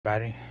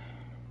Buddy.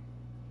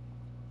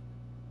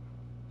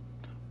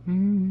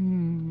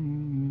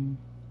 Mm,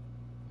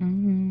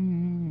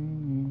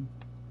 mm,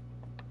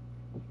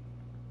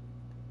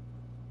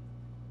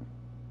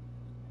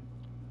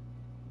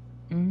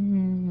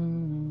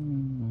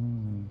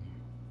 mm.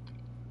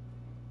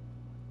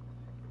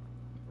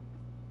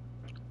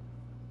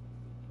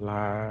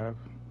 Live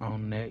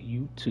on that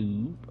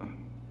YouTube.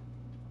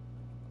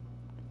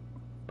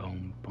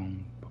 Boom,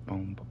 boom, boom,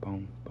 boom,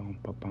 boom, boom,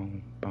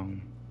 boom,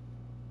 boom.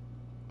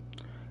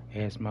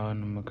 It's more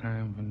than the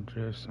McCrane from the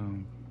drift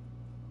song.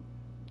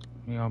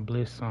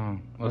 Bliss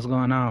song. What's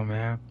going on,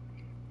 man?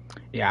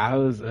 Yeah, I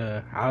was.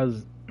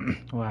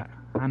 Well,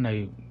 I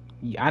know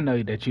you. I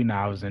know that you know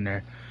I was in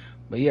there.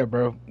 But yeah,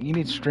 bro, you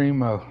need to stream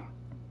more.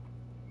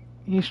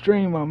 You need to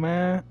stream more,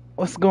 man.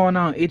 What's going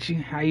on, Itchy?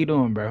 How you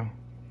doing, bro?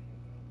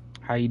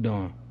 How you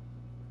doing?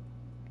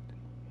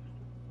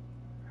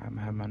 I'm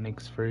having my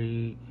niggas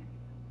free.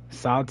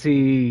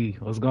 Salty,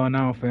 what's going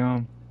on,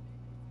 fam?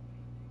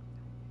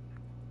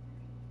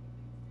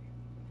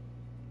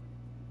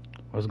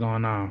 What's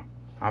going on?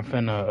 I'm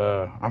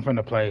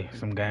finna play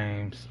some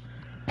games.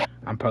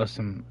 I'm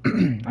posting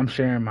I'm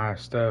sharing my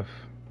stuff.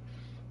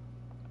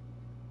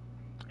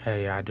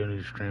 Hey, I do need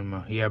to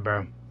stream yeah,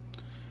 bro.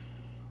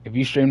 If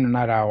you stream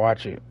tonight I'll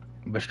watch it.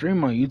 But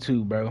stream on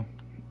YouTube, bro.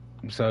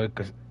 So it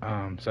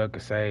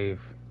could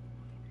save.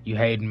 You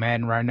hating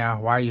Madden right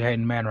now? Why are you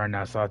hating Madden right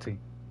now, Salty?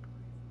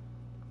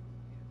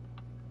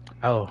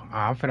 Oh,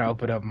 I'm finna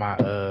open up my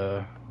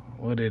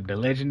what is it, the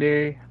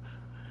legendary?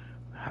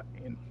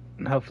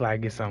 Hopefully I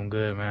get something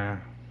good,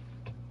 man.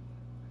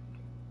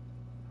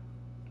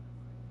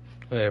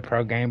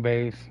 Pro game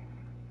base.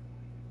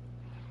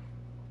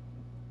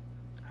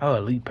 Oh,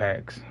 elite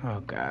packs. Oh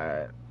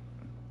God.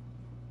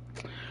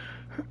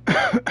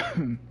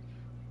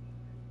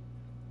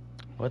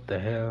 What the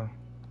hell,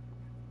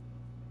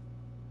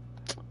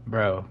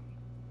 bro?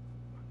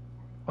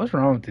 What's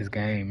wrong with this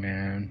game,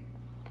 man?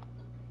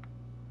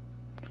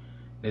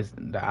 This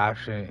the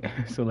option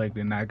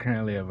selected not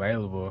currently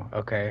available.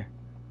 Okay,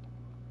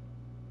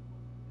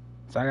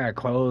 so I gotta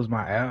close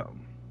my app,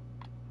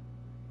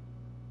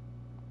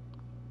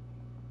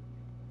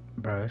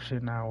 bro. This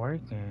shit not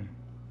working,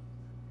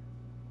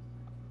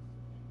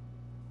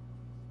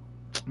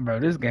 bro.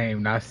 This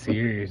game not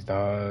serious,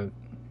 dog.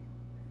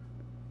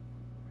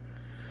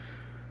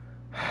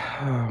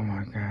 Oh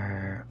my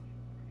God.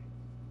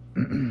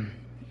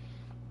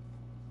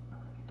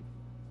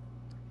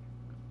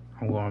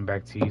 I'm going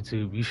back to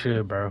YouTube. You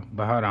should, bro.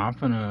 But hold on, I'm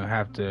gonna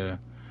have to.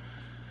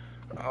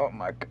 Oh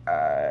my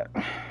God.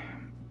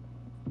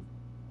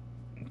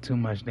 Too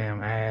much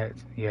damn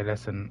ads. Yeah,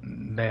 that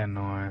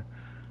annoying.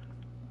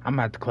 I'm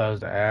gonna have to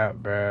close the app,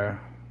 bro.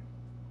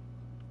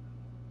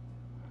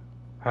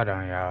 Hold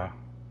on, y'all.